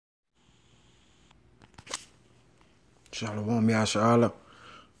Shalom, Yashala.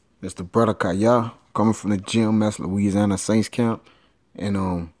 It's the brother Kaya coming from the GMS Louisiana Saints camp.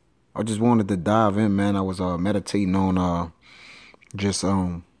 And I just wanted to dive in, man. I was meditating on just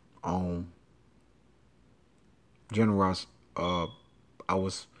on generous I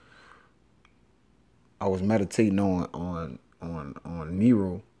was meditating on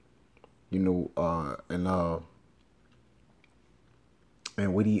Nero,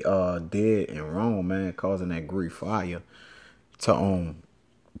 and what he did in Rome, man, causing that great fire to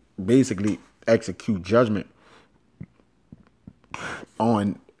basically execute judgment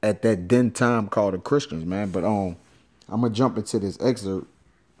on at that then time called the Christians, man. But I'm gonna jump into this excerpt.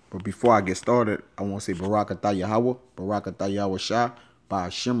 But before I get started, I want to say Barakatah Yahweh, Barakatah Yahweh Shah, by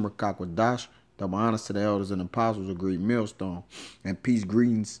Hashem Rakakwadash, double honors to the elders and apostles of Great Millstone, and peace,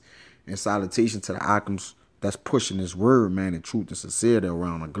 greetings, and salutation to the Akims that's pushing this word, man, and truth and sincerity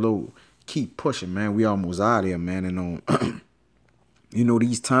around the globe. Keep pushing, man. We almost out here, man. And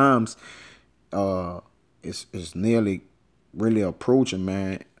these times, it's nearly really approaching,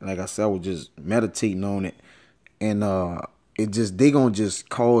 man. Like I said, I was just meditating on it, and they gonna just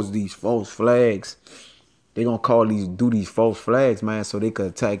cause these false flags. They gonna do these false flags, man, so they could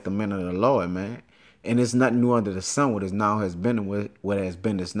attack the men of the Lord, man. And it's nothing new under the sun. What is now has been, and what has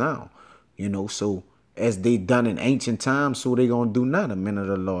been is now. So as they done in ancient times, so they gonna do now, the men of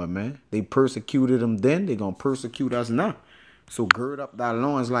the Lord, man. They persecuted them then, they gonna persecute us now. So gird up thy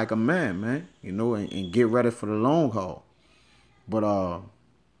loins like a man, and get ready for the long haul. But I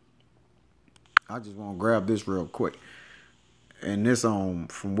just want to grab this real quick. And this from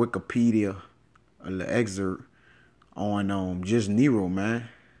Wikipedia, the excerpt on just Nero, man.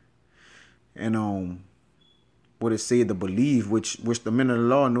 And what it said to believe, which the men of the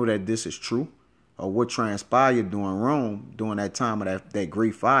law know that this is true, or what transpired during Rome during that time of that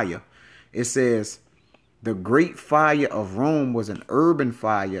great fire. It says the great fire of Rome was an urban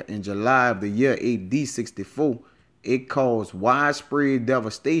fire in July of the year AD 64. It caused widespread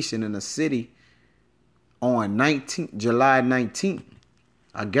devastation in the city on July 19th,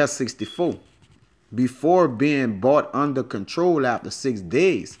 I guess 64, before being brought under control after 6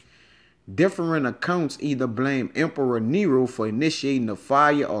 days. Different accounts either blame Emperor Nero for initiating the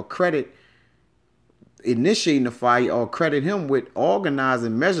fire or credit him with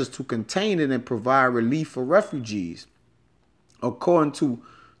organizing measures to contain it and provide relief for refugees. According to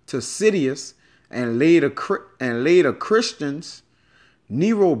Tacitus and later Christians,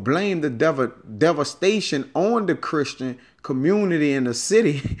 Nero blamed the devastation on the Christian community in the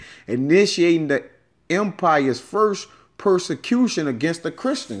city, initiating the empire's first persecution against the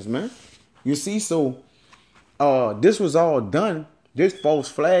Christians, man. You see, so this was all done. This false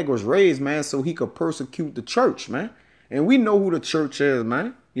flag was raised, man, so he could persecute the church, man. And we know who the church is,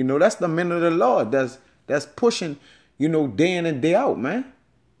 man. That's the men of the Lord that's pushing, day in and day out, man.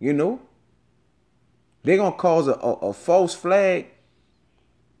 They're going to cause a false flag,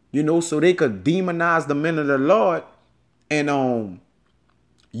 so they could demonize the men of the Lord and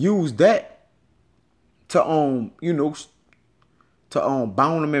use that to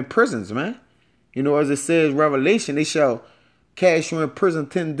bound them in prisons, man. As it says Revelation, they shall cast you in prison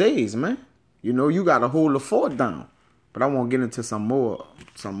 10 days, man. You got to hold the fort down. But I won't get into some more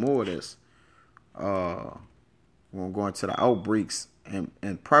of this. We're going to go into the outbreaks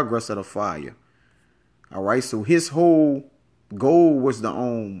and progress of the fire. All right, so his whole goal was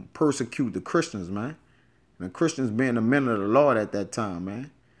to persecute the Christians, man. And the Christians being the men of the Lord at that time,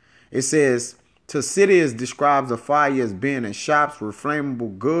 man. It says, Tacitus describes the fire as being in shops where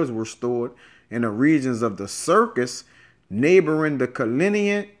flammable goods were stored in the regions of the Circus, neighboring the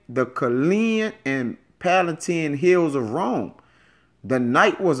Coelian and Palatine hills of Rome. The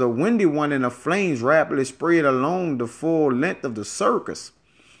night was a windy one, and the flames rapidly spread along the full length of the Circus.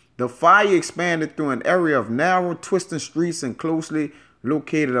 The fire expanded through an area of narrow, twisting streets and closely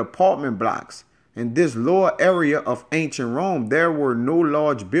located apartment blocks. In this lower area of ancient Rome, there were no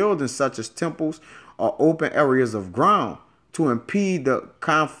large buildings such as temples or open areas of ground to impede the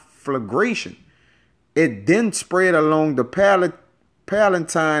conflagration. It then spread along the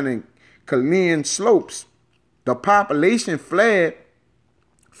Palatine and Coelian slopes. The population fled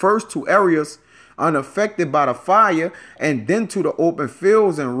first to areas unaffected by the fire, and then to the open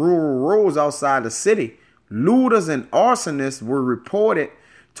fields and rural roads outside the city. Looters and arsonists were reported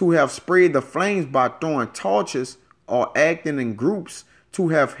to have sprayed the flames by throwing torches or acting in groups to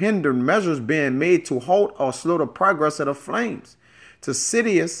have hindered measures being made to halt or slow the progress of the flames.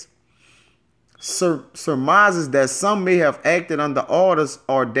 Tacitus surmises that some may have acted under orders,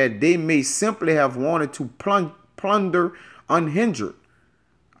 or that they may simply have wanted to plunder unhindered.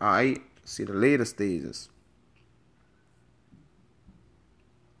 All right. See the later stages.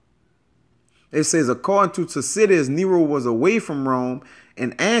 It says, according to Tacitus, Nero was away from Rome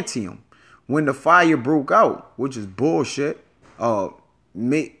in Antium when the fire broke out, which is bullshit.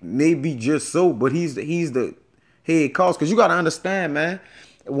 Maybe just so, but he's the head cause. Because you got to understand, man,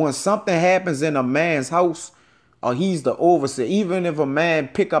 when something happens in a man's house, he's the overseer. Even if a man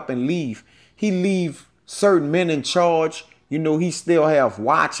pick up and leave, he leave certain men in charge. You know, he still have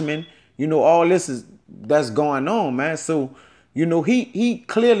watchmen. You know, all this that's going on, man. So, you know, he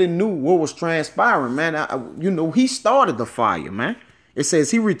clearly knew what was transpiring, man. You know, he started the fire, man. It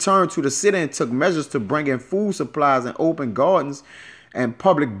says he returned to the city and took measures to bring in food supplies and open gardens and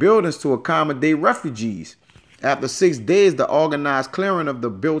public buildings to accommodate refugees. After 6 days, the organized clearing of the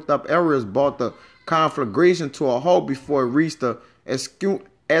built-up areas brought the conflagration to a halt before it reached the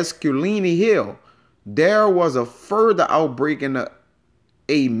Esquiline Hill. There was a further outbreak in the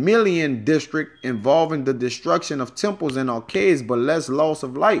Aemilian district involving the destruction of temples and arcades, but less loss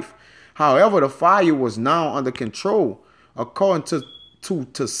of life. However, the fire was now under control. According to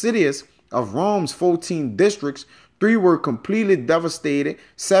Tacitus, of Rome's 14 districts, 3 were completely devastated,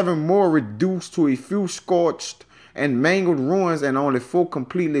 7 more reduced to a few scorched and mangled ruins, and only 4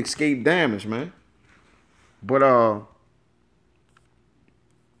 completely escaped damage, man. But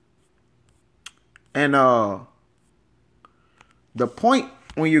the point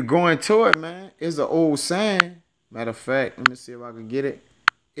when you're going to it, man, is an old saying. Matter of fact, let me see if I can get it.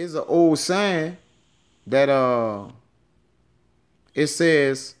 It's an old saying that it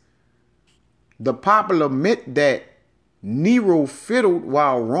says the popular myth that Nero fiddled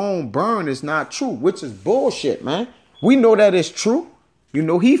while Rome burned is not true, which is bullshit, man. We know that it's true. You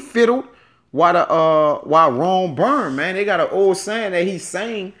know, he fiddled while Rome burned, man. They got an old saying that he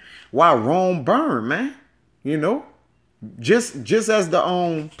sang while Rome burned, man. You know, just as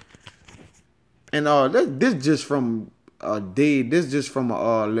the this just from a day. This just from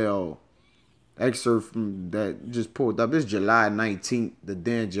a little excerpt from that just pulled up. This July 19th, the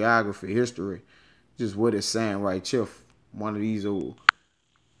Dan Geography History. Just what it's saying right here. One of these old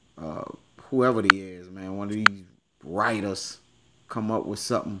whoever he is, man. One of these writers come up with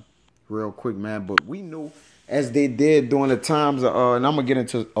something real quick, man. But we know, as they did during the times of, and I'm gonna get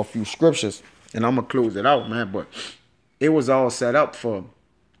into a few scriptures and I'm gonna close it out, man. But it was all set up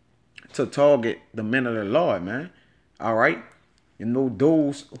to target the men of the Lord, man. All right, you know,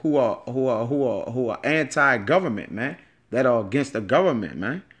 those who are anti-government, man, that are against the government,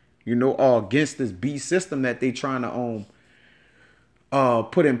 man. You know, are against this beast system that they trying to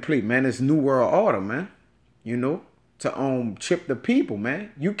put in place, man. This new world order, man. You know, to chip the people,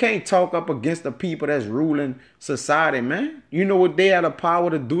 man. You can't talk up against the people that's ruling society, man. You know what they have the power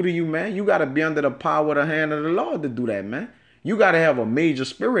to do to you, man. You got to be under the power of the hand of the Lord to do that, man. You got to have a major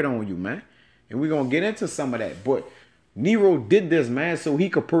spirit on you, man. And we're going to get into some of that. But Nero did this, man, so he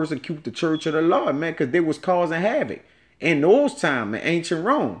could persecute the church of the Lord, man, because they was causing havoc in those times in ancient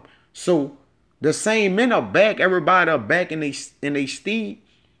Rome. So the same men are back. Everybody are back in they steed.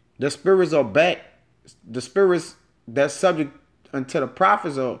 The spirits are back. The spirits that's subject unto the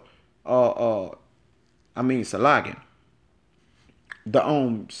prophets are Salagan.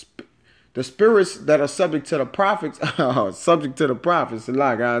 The spirits that are subject to the prophets are subject to the prophets.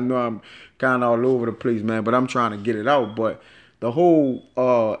 Like, I know I'm kind of all over the place, man, but I'm trying to get it out. But the whole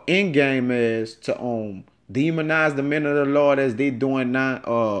end game is to demonize the men of the Lord as they doing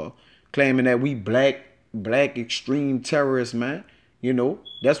now, claiming that we black extreme terrorists, man. You know,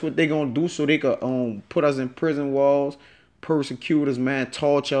 that's what they gonna do so they could put us in prison walls, persecute us, man,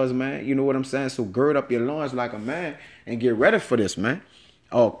 torture us, man. You know what I'm saying? So gird up your loins like a man and get ready for this, man.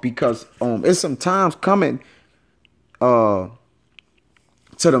 Because it's some times coming to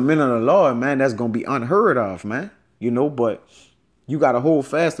the men of the Lord, man, that's gonna be unheard of, man. You know, but you gotta hold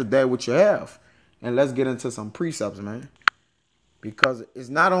fast to that what you have. And let's get into some precepts, man. Because it's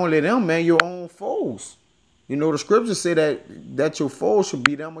not only them, man, your own foes. You know, the scriptures say that your foes should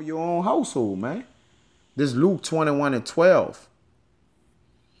be them of your own household, man. This Luke 21:12.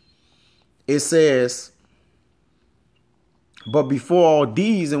 It says, but before all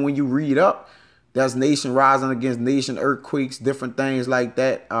these, and when you read up, there's nation rising against nation, earthquakes, different things like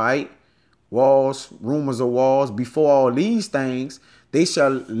that, all right? Walls, rumors of wars. Before all these things, they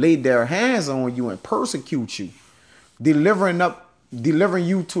shall lay their hands on you and persecute you, delivering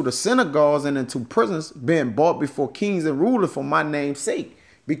you to the synagogues and into prisons, being brought before kings and rulers for my name's sake.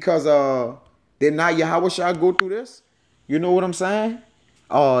 Because did not Yahweh go through this? You know what I'm saying?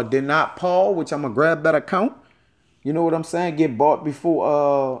 Did not Paul, which I'm gonna grab that account, you know what I'm saying, get brought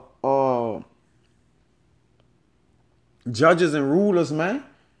before judges and rulers, man.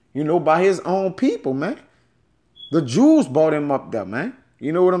 You know, by his own people, man. The Jews brought him up there, man.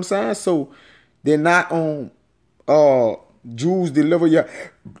 You know what I'm saying? So They're not on Jews deliver your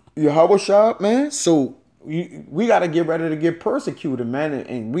Yahweh, man. So we got to get ready to get persecuted, man.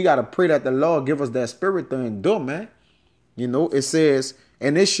 And we got to pray that the Lord give us that spirit to endure, man. You know, it says,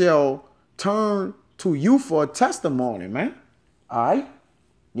 and it shall turn to you for a testimony, man. All right.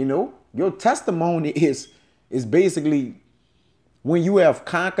 You know, your testimony is basically when you have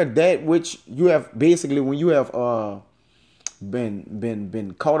conquered that which you have, basically when you have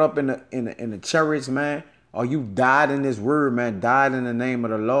been caught up in the chariots, man, or you died in this word, man, died in the name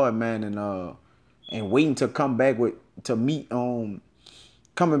of the Lord, man, and waiting to come back to meet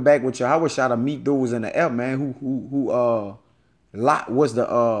coming back with your Yahweh to meet those in the air, man, who Lot was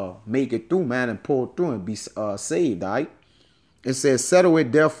to make it through, man, and pull through and be saved, all right? It says, settle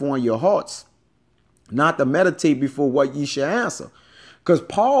it therefore in your hearts, not to meditate before what ye shall answer. Because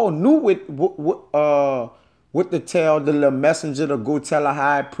Paul knew what to tell the little messenger to go tell a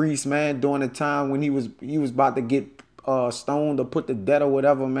high priest, man, during the time when he was about to get stoned or put to death or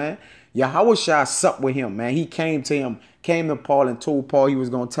whatever, man. Yahweh supped with him, man. He came to Paul and told Paul he was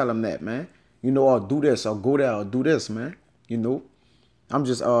going to tell him that, man. You know, or do this, or go there, or do this, man. You know, I'm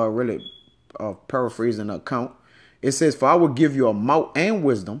just really paraphrasing the account. It says, for I will give you a mouth and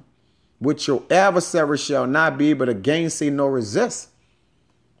wisdom, which your adversary shall not be able to gainsay nor resist.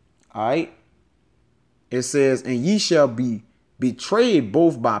 All right. It says, and ye shall be betrayed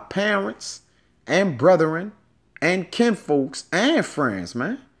both by parents and brethren and kinfolks and friends,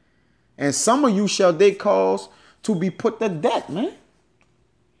 man. And some of you shall they cause to be put to death, man.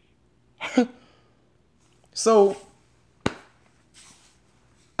 So,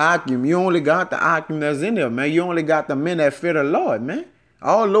 Akim, you only got the Akim that's in there, man. You only got the men that fear the Lord, man.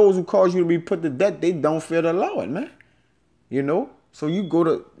 All those who cause you to be put to death, they don't fear the Lord, man. You know? So you go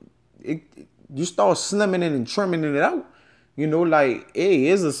to, you start slimming it and trimming it out. You know, like, hey,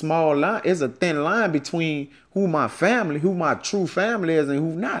 it's a small line. It's a thin line between who my true family is and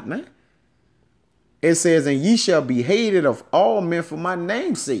who not, man. It says, and ye shall be hated of all men for my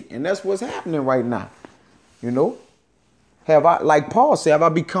name's sake. And that's what's happening right now. You know? Have I, like Paul said, have I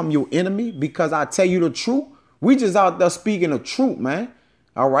become your enemy because I tell you the truth? We just out there speaking the truth, man.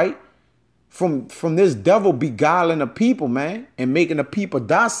 All right? From this devil beguiling the people, man, and making the people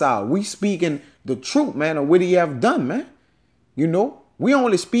docile. We speaking the truth, man, of what he have done, man. You know? We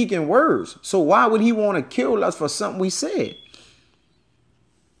only speak in words. So why would he want to kill us for something we said?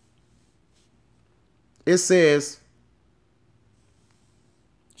 It says,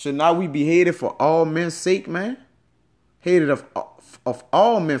 should not we be hated for all men's sake, man? Hated of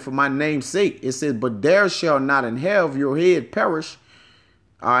all men for my name's sake. It says, but there shall not in hell of your head perish.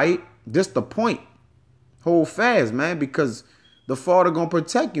 All right. This the point. Hold fast, man, because the Father gonna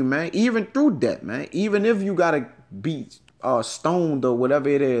protect you, man, even through death, man. Even if you gotta be stoned or whatever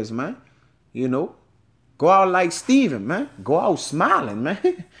it is, man. You know, go out like Stephen, man. Go out smiling,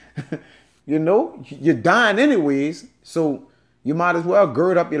 man. You know, you're dying anyways, so you might as well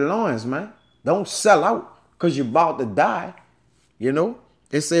gird up your loins, man. Don't sell out because you're about to die. You know,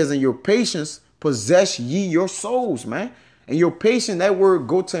 it says, in your patience possess ye your souls, man. And your patience, that word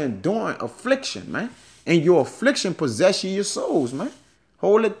go to enduring affliction, man. And your affliction possess ye your souls, man.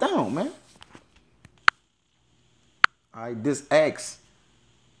 Hold it down, man. All right, this Acts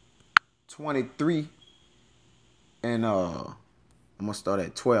 23 and I'm going to start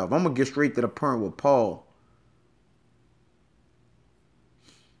at 12. I'm going to get straight to the point with Paul.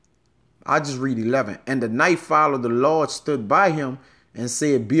 I just read 11. And the night followed, the Lord stood by him and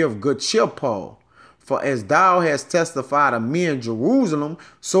said, be of good cheer, Paul. For as thou hast testified of me in Jerusalem,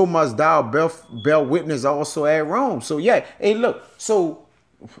 so must thou bear witness also at Rome. So, yeah. Hey, look. So,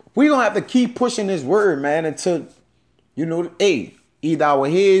 we're going to have to keep pushing this word, man, until, you know, hey, either our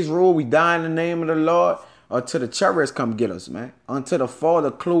heads roll, we die in the name of the Lord, or till the chariots come get us, man. Until the Father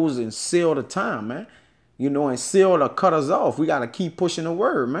close and seal the time, man. You know, and seal or cut us off. We got to keep pushing the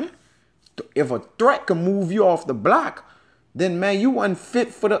word, man. If a threat can move you off the block, then, man, you wasn't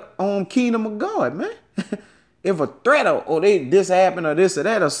fit for the kingdom of God, man. If a threat or this happened or this or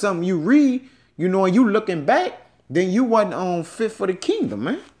that or something you read, you know, and you looking back, then you wasn't fit for the kingdom,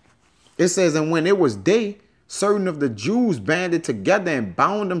 man. It says, and when it was day, certain of the Jews banded together and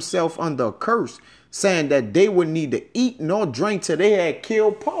bound themselves under a curse, saying that they would neither eat nor drink till they had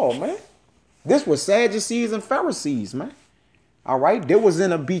killed Paul, man. This was Sadducees and Pharisees, man. All right. They was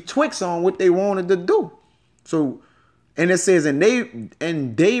in a betwixt on what they wanted to do. So, and it says, and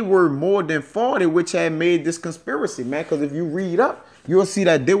they were more than 40 which had made this conspiracy, man. Because if you read up, you'll see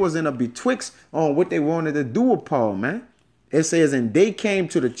that they was in a betwixt on what they wanted to do with Paul, man. It says, and they came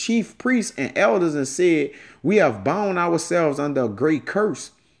to the chief priests and elders and said, we have bound ourselves under a great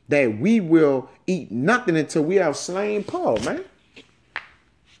curse, that we will eat nothing until we have slain Paul, man.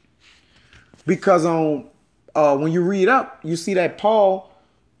 Because when you read up, you see that Paul,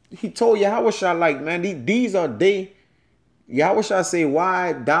 he told Yahushua, like, man, these are they. Yahushua say,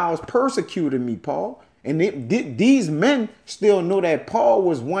 why thou persecuted me, Paul? And these men still know that Paul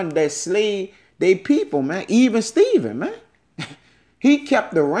was one that slayed their people, man. Even Stephen, man. He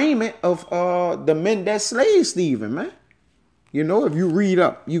kept the raiment of the men that slayed Stephen, man. You know, if you read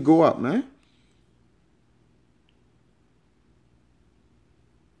up, you go up, man.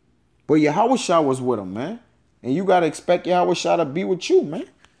 But Yahushua was with him, man. And you got to expect Yahushua to be with you, man.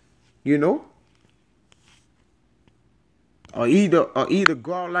 You know? Or either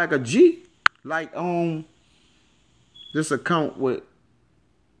go out like a G. Like this account with,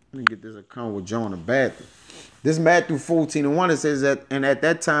 let me get this account with John the Baptist. This Matthew 14:1, it says that, and at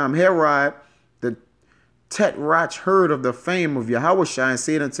that time Herod the Tetrarch heard of the fame of Yahushua and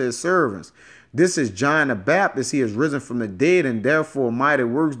said unto his servants, this is John the Baptist, he is risen from the dead, and therefore mighty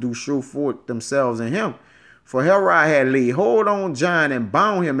works do show forth themselves in him. For Herod had laid hold on John and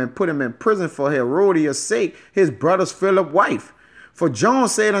bound him and put him in prison for Herodias' sake, his brother's Philip's wife. For John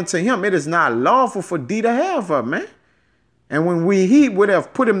said unto him, it is not lawful for thee to have her, man. And when he would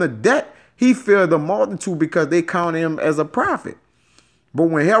have put him to death, he feared the multitude because they counted him as a prophet. But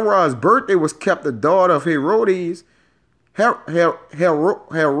when Herod's birthday was kept, the daughter of Herodias,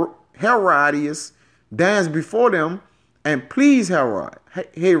 Herodias danced before them and pleased Herod,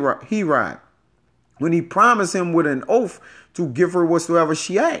 when he promised him with an oath to give her whatsoever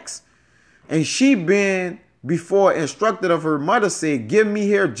she asked. And she, being before instructed of her mother, said, give me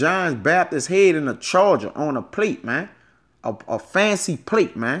here John Baptist's head in a charger on a plate, man. A fancy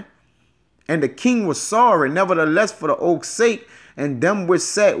plate, man. And the king was sorry. Nevertheless, for the oath's sake, and them which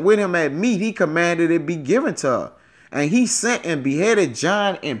sat with him at meat, he commanded it be given to her. And he sent and beheaded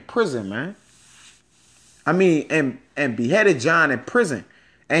John in prison, man. And beheaded John in prison.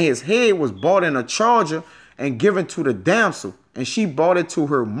 And his head was brought in a charger and given to the damsel. And she brought it to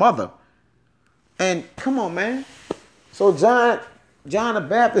her mother. And come on, man. So John the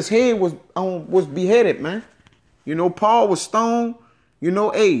Baptist's head was beheaded, man. You know, Paul was stoned. You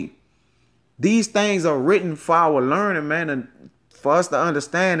know, these things are written for our learning, man, and for us to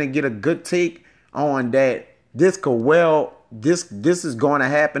understand and get a good take on that. This is going to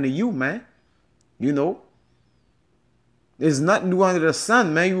happen to you, man. You know, there's nothing new under the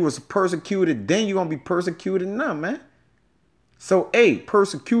sun, man. You was persecuted then, you're going to be persecuted now, man. So,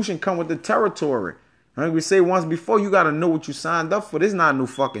 persecution come with the territory. Like we say once before, you got to know what you signed up for. This is not no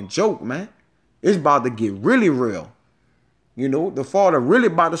fucking joke, man. It's about to get really real. You know, the Father really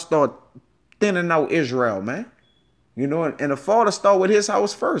about to start thinning out Israel, man. You know, and the Father start with his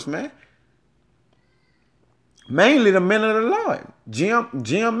house first, man. Mainly the men of the Lord.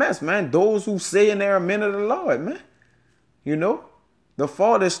 GMS, man. Those who say in there are men of the Lord, man. You know, the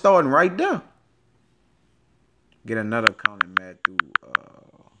Father is starting right there. Get another account in Matthew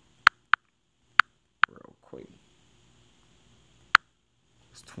real quick.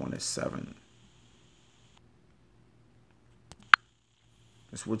 It's 27.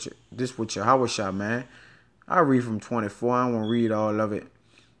 This with Yahushua, man. I read from 24. I don't want to read all of it.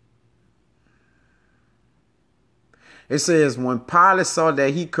 It says, when Pilate saw that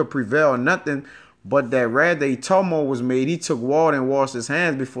he could prevail nothing, but that rather a tumult was made, he took water and washed his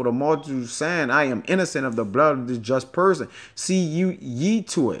hands before the multitude, saying, I am innocent of the blood of this just person. See ye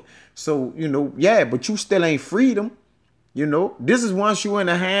to it. So, you know, yeah, but you still ain't freedom. You know, this is once you're in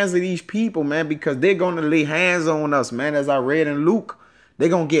the hands of these people, man, because they're going to lay hands on us, man, as I read in Luke. They're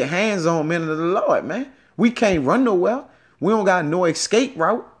going to get hands on men of the Lord, man. We can't run nowhere. We don't got no escape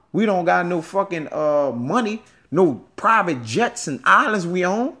route. We don't got no fucking money, no private jets and islands we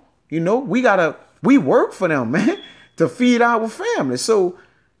own. You know, we work for them, man, to feed our family. So,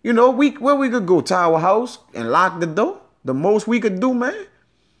 you know, where we could go to our house and lock the door. The most we could do, man.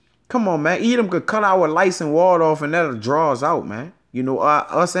 Come on, man. Edom could cut our lights and water off and that'll draw us out, man. You know,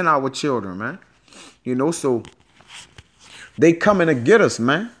 us and our children, man. You know, so they coming to get us,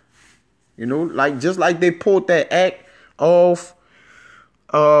 man. You know, like just like they pulled that act off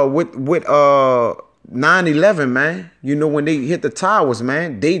with 9/11, man. You know, when they hit the towers,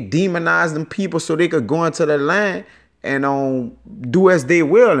 man, they demonized them people so they could go into the land and do as they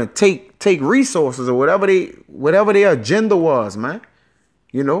will and take resources or whatever their agenda was, man.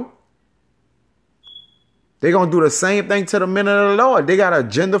 You know, they're gonna do the same thing to the men of the Lord. They got an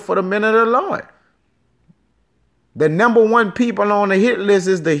agenda for the men of the Lord. The number one people on the hit list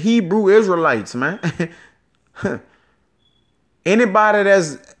is the Hebrew Israelites, man. Anybody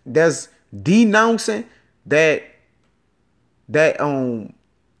that's denouncing that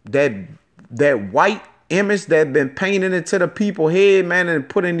that that white image that been painted into the people's head, man, and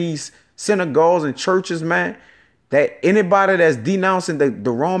put in these synagogues and churches, man. That anybody that's denouncing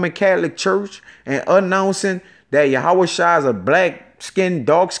the Roman Catholic Church and announcing that Yahweh Shai is a black-skinned,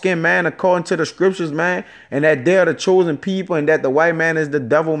 dark-skinned man according to the scriptures, man, and that they're the chosen people and that the white man is the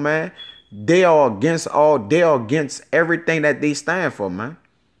devil, man, they are against everything that they stand for, man.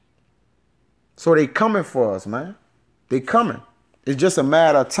 So they coming for us, man. They coming. It's just a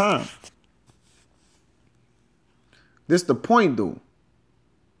matter of time. This the point, though.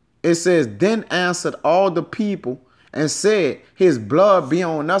 It says, then answered all the people and said, his blood be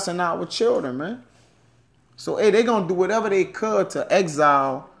on us and our children, man. So, hey, they going to do whatever they could to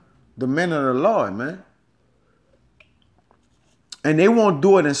exile the men of the Lord, man. And they won't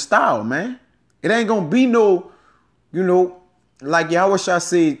do it in style, man. It ain't going to be no, like Yahweh Shai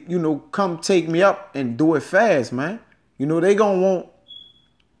said, come take me up and do it fast, man. They going to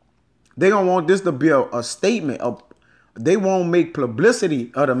want this to be a statement of, they won't make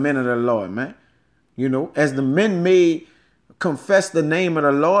publicity of the men of the Lord, man. As the men may confess the name of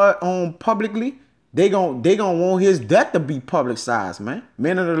the Lord on publicly, they gon' want his death to be publicized, man.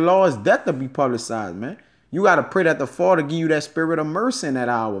 Men of the Lord's death to be publicized, man. You got to pray that the Father give you that spirit of mercy in that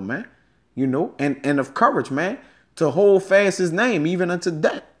hour, man. And of courage, man, to hold fast his name even unto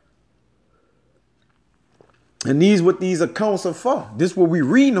death. And what these accounts are for. This is what we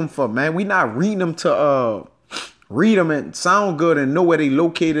reading them for, man. We not reading them to read them and sound good and know where they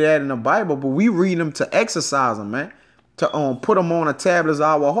located at in the Bible, but we read them to exercise them, man. To put them on the tablets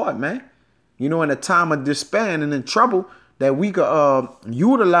of our heart, man. In a time of despair and in trouble, that we could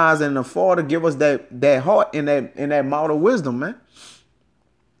utilize and the Father give us that heart and that mouth of wisdom, man.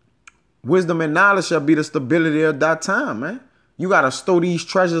 Wisdom and knowledge shall be the stability of that time, man. You gotta store these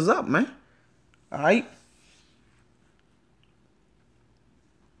treasures up, man. All right.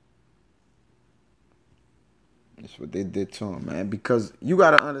 That's what they did to him, man. Because you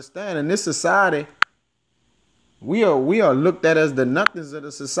gotta understand, in this society, we are looked at as the nothings of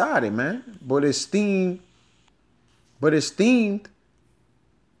the society, man. But esteemed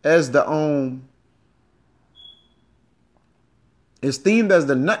as the esteemed as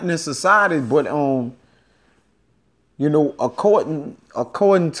the nothing in society, but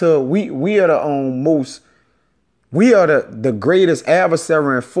according to we are the greatest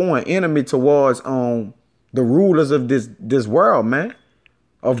adversary and foreign enemy towards the rulers of this world, man,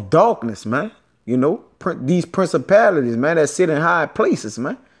 of darkness, man. These principalities, man, that sit in high places,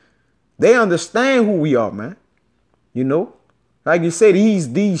 man. They understand who we are, man. Like you say, these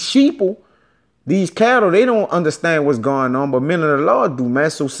sheeple, these cattle, they don't understand what's going on, but men of the Lord do, man.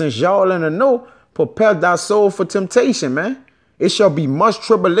 So since y'all in the know, prepare thy soul for temptation, man. It shall be much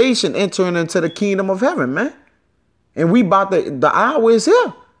tribulation entering into the kingdom of heaven, man. And the hour is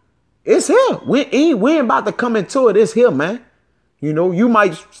here. It's here. We ain't about to come into it. It's here, man. You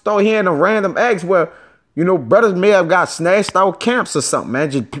might start hearing a random acts where, brothers may have got snatched out camps or something,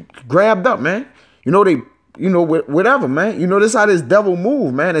 man. Just grabbed up, man. Whatever, man. This is how this devil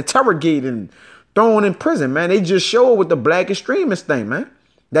move, man. Interrogated and thrown in prison, man. They just show with the black extremist thing, man.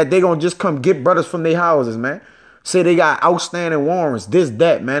 That they gonna just come get brothers from their houses, man. Say they got outstanding warrants, this,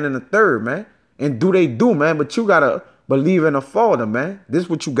 that, man, and the third, man. And they do, man. But you gotta believe in the Father, man. This is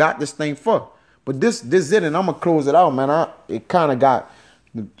what you got this thing for. But this is it, and I'm going to close it out, man. It kind of got,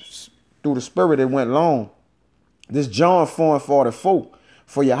 through the spirit, it went long. This John 4:44.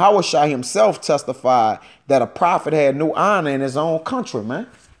 For Yahweh Shai himself testified that a prophet had no honor in his own country, man.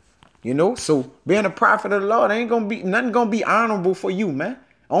 So being a prophet of the Lord, ain't going to be, nothing going to be honorable for you, man.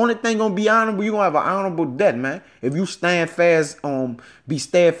 Only thing going to be honorable, you going to have an honorable death, man. If you stand fast, be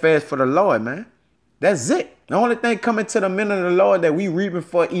steadfast for the Lord, man. That's it. The only thing coming to the men of the Lord that we reaping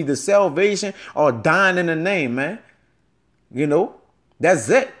for either salvation or dying in the name, man. That's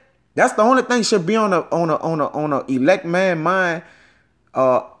it. That's the only thing should be on a elect man mind,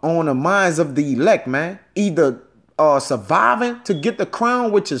 on the minds of the elect, man. Either surviving to get the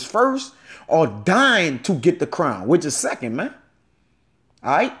crown, which is first, or dying to get the crown, which is second, man.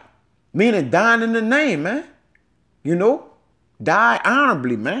 All right, meaning dying in the name, man. Die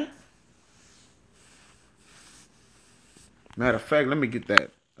honorably, man. Matter of fact, let me get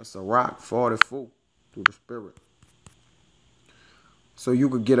that. That's a rock 44 through the spirit. So you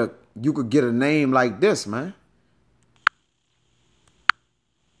could get a name like this, man.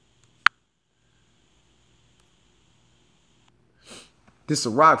 This is a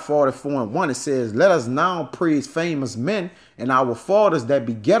rock 44:1. It says, let us now praise famous men and our fathers that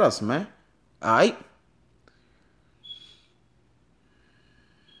beget us, man. All right.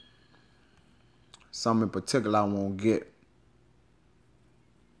 Some in particular I won't get.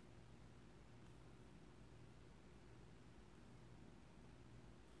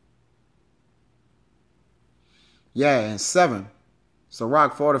 Yeah, and 7.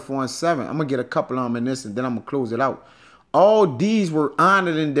 Sirach 44 and 7. I'm going to get a couple of them in this and then I'm going to close it out. All these were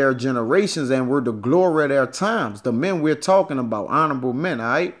honored in their generations and were the glory of their times. The men we're talking about, honorable men, all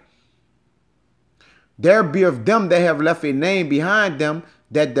right? There be of them that have left a name behind them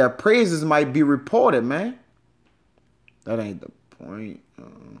that their praises might be reported, man. That ain't the point.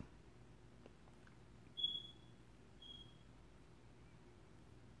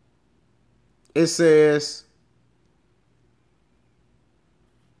 It says,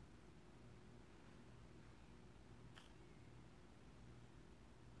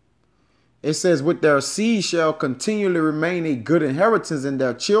 with their seed shall continually remain a good inheritance, and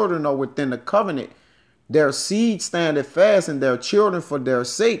their children are within the covenant. Their seed standeth fast, and their children for their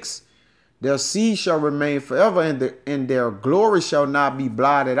sakes. Their seed shall remain forever, and their glory shall not be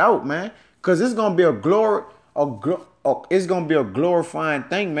blotted out, man. Because it's gonna be it's gonna be a glorifying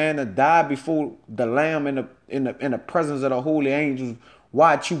thing, man, to die before the Lamb in the presence of the holy angels.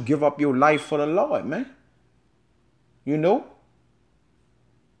 Watch you give up your life for the Lord, man. You know,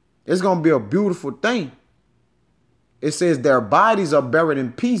 it's gonna be a beautiful thing. It says their bodies are buried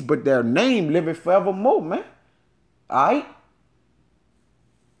in peace, but their name liveth forevermore, man. All right.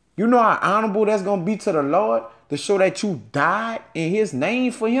 You know how honorable that's going to be to the Lord to show that you died in his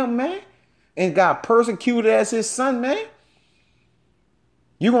name for him, man, and got persecuted as his son, man.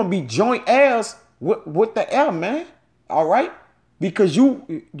 You're going to be joint heirs with the heir, man. All right. Because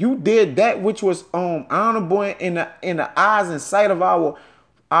you did that which was honorable in the eyes and sight of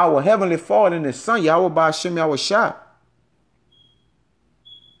our heavenly Father and his son, Yahweh Ba'ashem Yahweh Shah.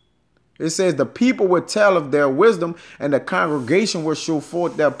 It says the people would tell of their wisdom and the congregation will show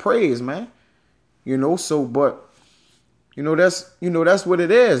forth their praise, man. You know, so, but, that's what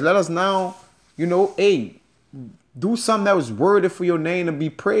it is. Let us now, hey, do something that was worthy for your name to be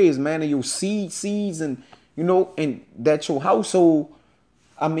praised, man, and your seeds and, and that your household,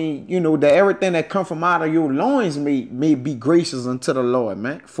 that everything that come from out of your loins may be gracious unto the Lord,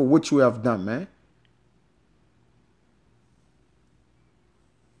 man, for what you have done, man.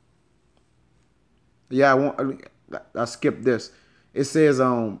 Yeah, I skipped this. It says,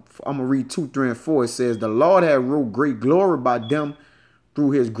 I'm gonna read 2, 3, and 4. It says, the Lord had wrought great glory by them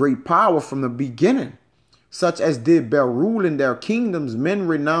through his great power from the beginning, such as did bear rule in their kingdoms, men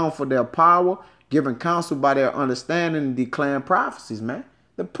renowned for their power, giving counsel by their understanding and declaring prophecies, man.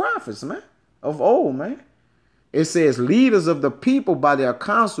 The prophets, man, of old, man. It says, leaders of the people by their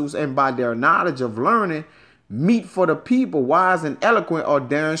counsels and by their knowledge of learning, meet for the people, wise and eloquent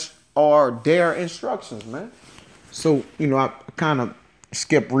are their instructions, man. So, I kind of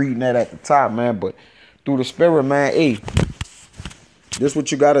skipped reading that at the top, man. But through the spirit, man, hey, this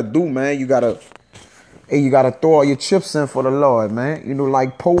what you gotta do, man. You gotta throw all your chips in for the Lord, man.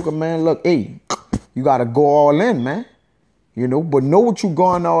 Like poker, man. Look, hey, you gotta go all in, man. But know what you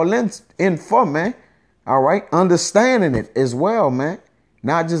going all in for, man. All right, understanding it as well, man.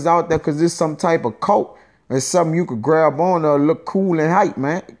 Not just out there because it's some type of cult. It's something you could grab on or look cool and hype,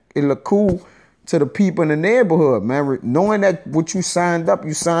 man. It look cool to the people in the neighborhood, man. Knowing that what you signed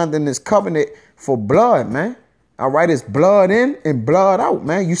in this covenant for blood, man. All right, it's blood in and blood out,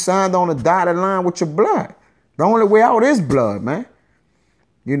 man. You signed on a dotted line with your blood. The only way out is blood, man.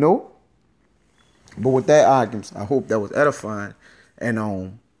 But with that arguments, I hope that was edifying.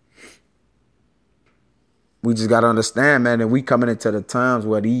 And we just gotta understand, man, that we coming into the times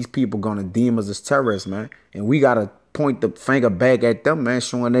where these people gonna deem us as terrorists, man. And we gotta point the finger back at them, man,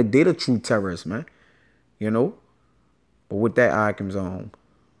 showing that they're the true terrorists, man. But with that arguments, I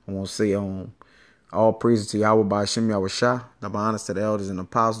want to say, all praises to Yahweh Ba'ashem Yahweh Shah. Double honors to the elders and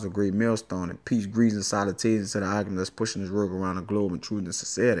apostles of great millstone, and peace, grease, and salutations to the argument that's pushing this work around the globe in truth and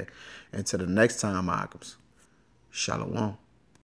sincerity. And to the next time, arguments. Shalom.